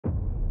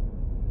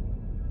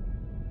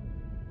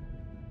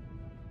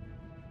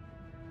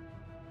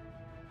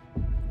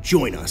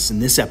Join us in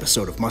this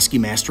episode of Muskie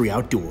Mastery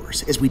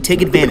Outdoors as we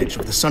take advantage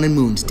of the sun and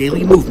moon's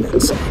daily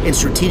movements and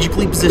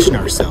strategically position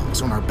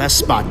ourselves on our best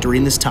spot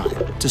during this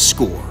time to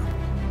score.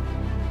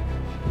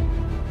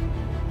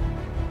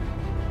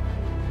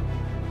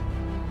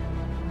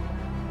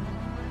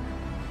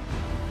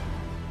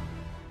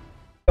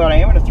 But I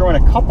am going to throw in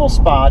a couple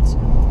spots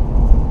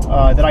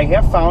that I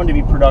have found to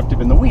be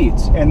productive in the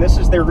weeds, and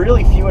they're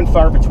really few and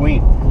far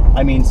between.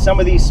 I mean, some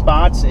of these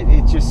spots,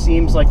 it just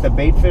seems like the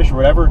bait fish or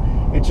whatever,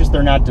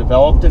 they're not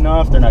developed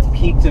enough, they're not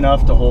peaked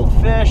enough to hold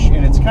fish,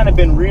 and it's kind of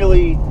been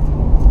really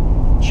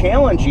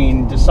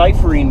challenging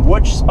deciphering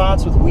which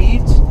spots with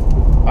weeds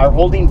are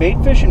holding bait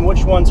fish and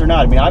which ones are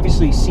not. I mean,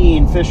 obviously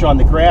seeing fish on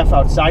the graph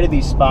outside of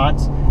these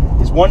spots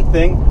is one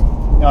thing,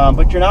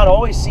 but you're not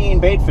always seeing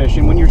bait fish,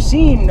 and when you're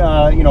seeing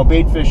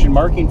bait fish and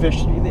marking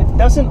fish, it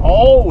doesn't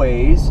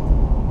always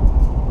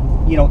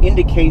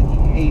indicate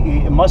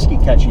a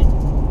muskie catching.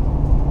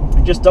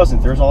 It just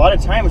doesn't. There's a lot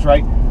of times,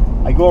 right,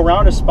 I go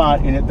around a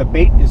spot and the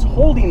bait is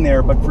holding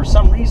there, but for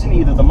some reason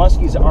either the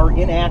muskies are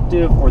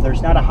inactive or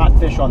there's not a hot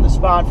fish on the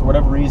spot for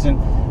whatever reason.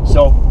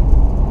 So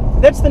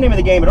that's the name of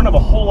the game. I don't have a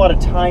whole lot of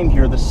time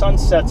here. The sun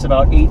sets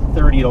about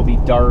 8:30. It'll be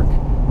dark.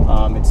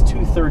 It's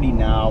 2:30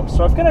 now,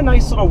 so I've got a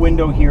nice little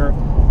window here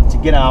to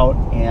get out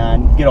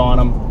and get on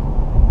them,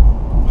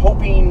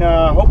 hoping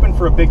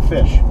for a big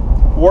fish,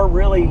 or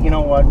really, you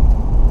know what,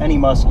 any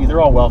muskie.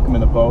 They're all welcome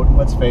in the boat.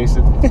 Let's face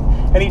it.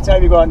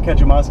 Anytime you go out and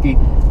catch a muskie,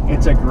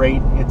 it's a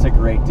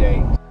great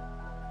day.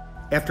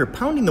 After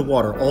pounding the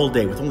water all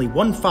day with only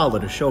one follow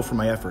to show for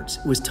my efforts,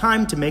 it was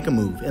time to make a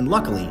move, and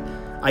luckily,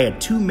 I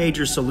had two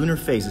major lunar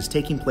phases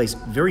taking place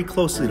very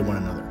closely to one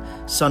another,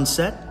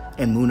 sunset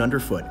and moon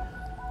underfoot.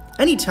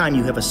 Anytime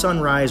you have a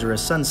sunrise or a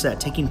sunset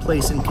taking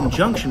place in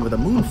conjunction with a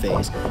moon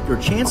phase, your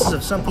chances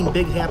of something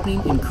big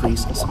happening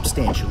increase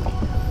substantially.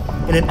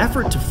 In an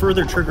effort to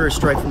further trigger a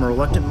strike from a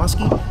reluctant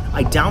muskie,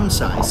 I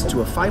downsized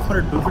to a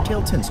 500 booger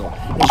tail tinsel.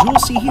 As you will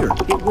see here,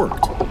 it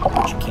worked,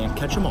 but you can't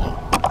catch them all.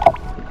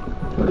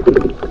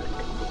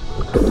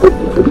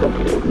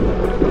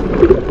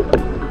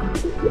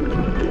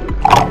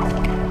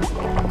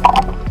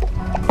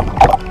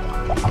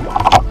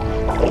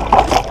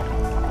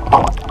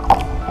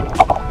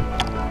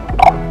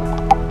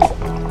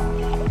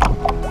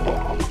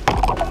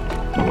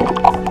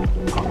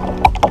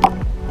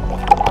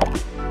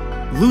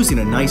 Losing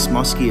a nice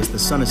muskie as the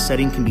sun is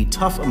setting can be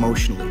tough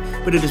emotionally,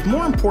 but it is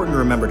more important to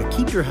remember to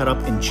keep your head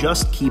up and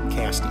just keep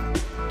casting.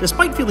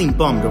 Despite feeling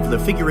bummed over the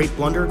figure 8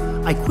 blunder,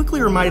 I quickly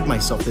reminded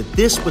myself that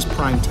this was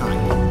prime time.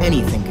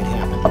 Anything could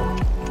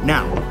happen.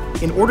 Now,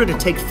 in order to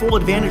take full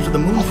advantage of the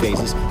moon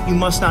phases, you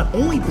must not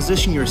only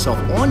position yourself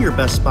on your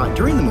best spot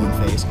during the moon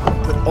phase,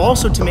 but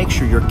also to make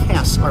sure your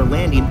casts are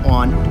landing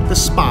on the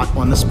spot,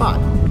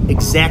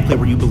 exactly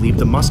where you believe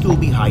the muskie will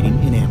be hiding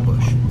in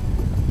ambush.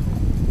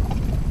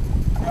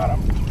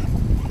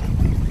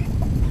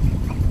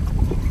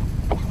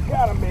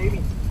 Got him,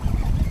 baby.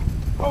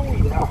 Oh,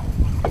 yeah.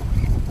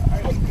 I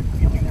had a good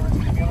feeling there was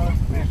going to be another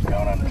fish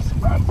down on this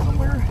spot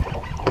somewhere.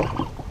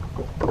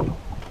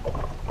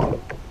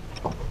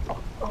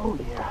 Oh,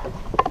 yeah.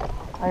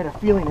 I had a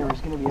feeling there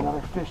was going to be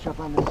another fish up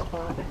on this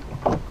spot.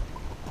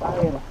 I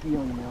had a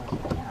feeling there was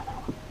going to be another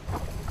one.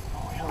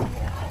 Oh,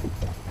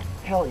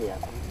 hell yeah.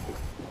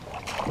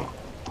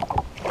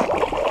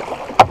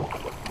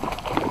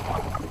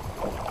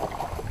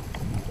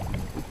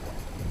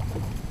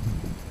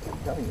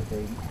 Hell yeah,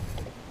 baby.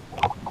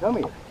 Come here, baby. Come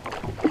here.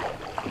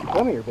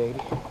 Come here, baby.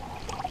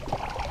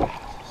 This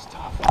is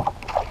tough.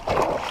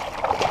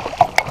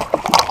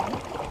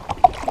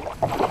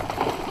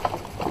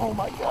 Oh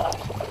my gosh.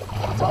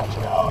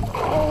 Touchdown.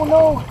 Oh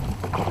no.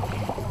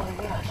 Oh my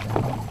gosh.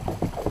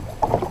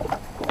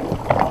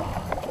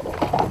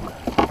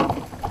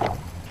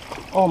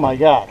 Oh my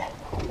god.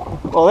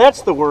 Well,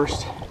 that's the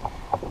worst.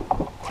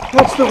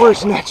 That's the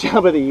worst net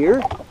job of the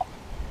year.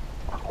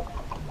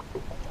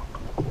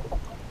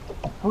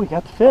 Oh, we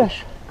got the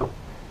fish.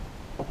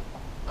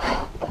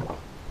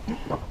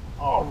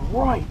 All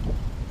right,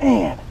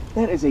 man,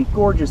 that is a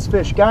gorgeous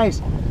fish.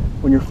 Guys,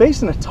 when you're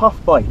facing a tough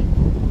bite,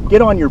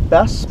 get on your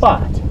best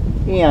spot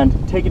and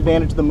take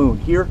advantage of the moon.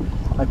 Here,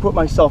 I put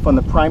myself on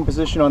the prime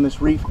position on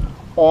this reef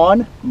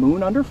on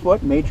moon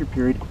underfoot, major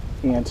period,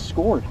 and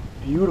scored.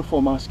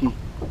 Beautiful muskie.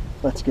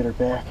 Let's get her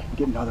back and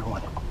get another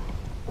one.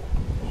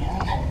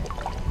 And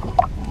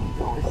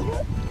go with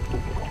it.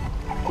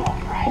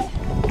 All right.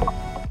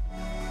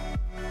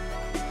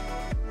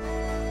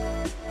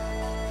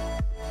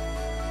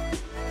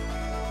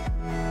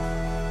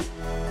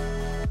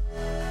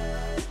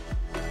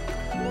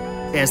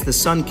 As the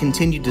sun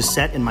continued to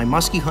set and my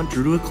muskie hunt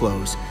drew to a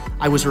close,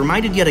 I was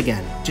reminded yet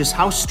again just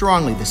how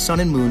strongly the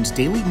sun and moon's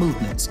daily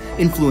movements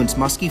influence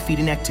muskie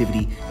feeding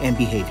activity and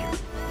behavior.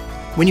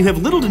 When you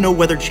have little to no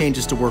weather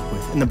changes to work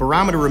with and the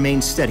barometer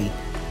remains steady,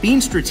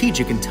 being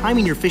strategic and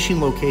timing your fishing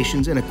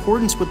locations in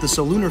accordance with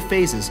the lunar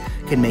phases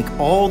can make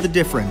all the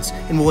difference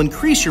and will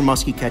increase your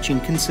muskie catching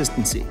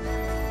consistency.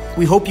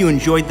 We hope you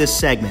enjoyed this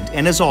segment,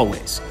 and as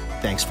always,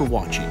 thanks for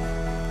watching.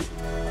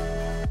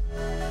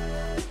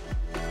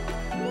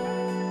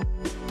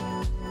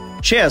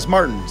 Chaz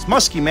Martin's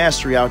Muskie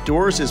Mastery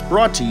Outdoors is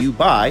brought to you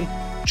by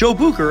Joe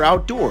Bucher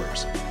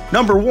Outdoors,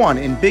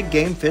 #1 in big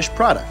game fish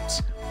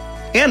products,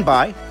 and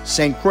by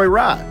St. Croix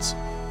Rods,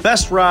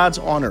 best rods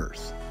on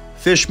earth.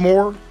 Fish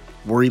more,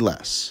 worry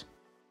less.